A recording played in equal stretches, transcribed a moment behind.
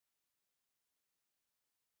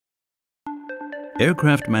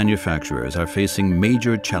Aircraft manufacturers are facing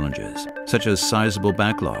major challenges, such as sizable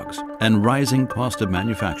backlogs and rising cost of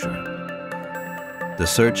manufacture. The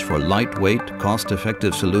search for lightweight,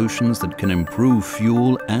 cost-effective solutions that can improve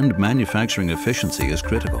fuel and manufacturing efficiency is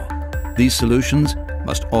critical. These solutions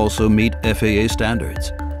must also meet FAA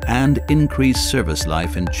standards and increase service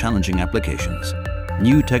life in challenging applications.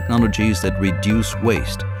 New technologies that reduce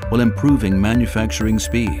waste while improving manufacturing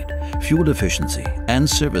speed, fuel efficiency, and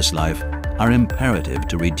service life are imperative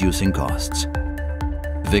to reducing costs.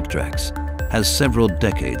 Victrex has several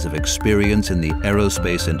decades of experience in the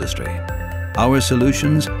aerospace industry. Our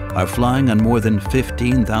solutions are flying on more than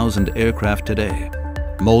 15,000 aircraft today.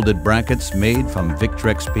 Molded brackets made from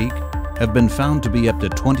Victrex PEEK have been found to be up to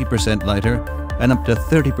 20% lighter and up to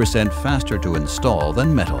 30% faster to install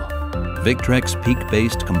than metal. Victrex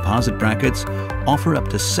PEEK-based composite brackets offer up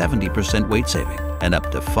to 70% weight saving and up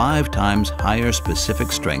to 5 times higher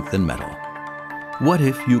specific strength than metal. What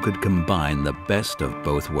if you could combine the best of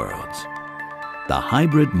both worlds? The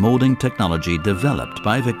hybrid molding technology developed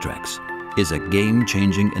by Victrex is a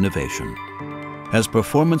game-changing innovation. As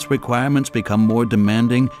performance requirements become more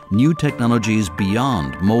demanding, new technologies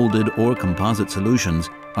beyond molded or composite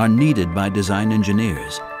solutions are needed by design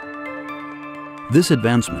engineers. This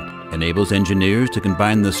advancement enables engineers to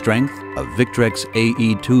combine the strength of Victrex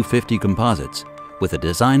AE250 composites with the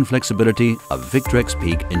design flexibility of Victrex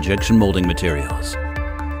PEEK injection molding materials.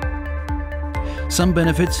 Some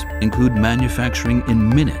benefits include manufacturing in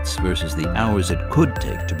minutes versus the hours it could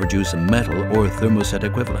take to produce a metal or thermoset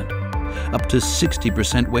equivalent, up to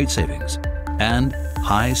 60% weight savings, and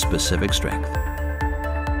high specific strength.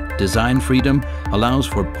 Design freedom allows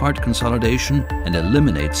for part consolidation and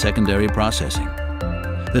eliminates secondary processing.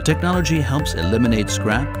 The technology helps eliminate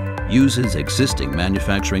scrap, uses existing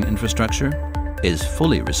manufacturing infrastructure, is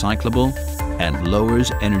fully recyclable, and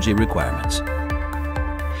lowers energy requirements.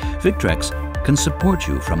 Victrex can support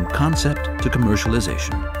you from concept to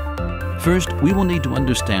commercialization. First, we will need to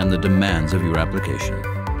understand the demands of your application.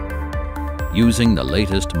 Using the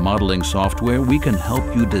latest modeling software, we can help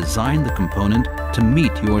you design the component to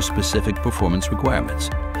meet your specific performance requirements,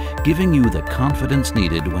 giving you the confidence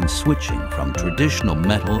needed when switching from traditional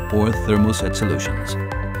metal or thermoset solutions.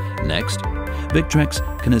 Next, Victrex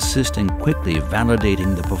can assist in quickly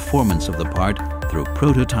validating the performance of the part through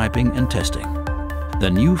prototyping and testing. The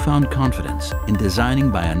newfound confidence in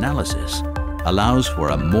designing by analysis allows for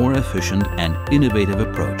a more efficient and innovative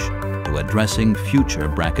approach to addressing future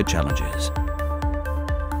bracket challenges.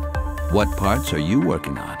 What parts are you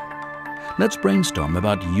working on? Let's brainstorm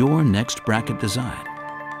about your next bracket design.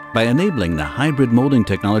 By enabling the hybrid molding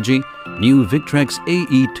technology, new Victrex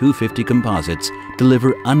AE250 composites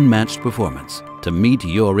deliver unmatched performance to meet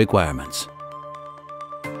your requirements.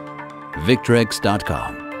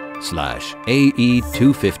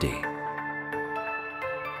 Victrex.com/AE250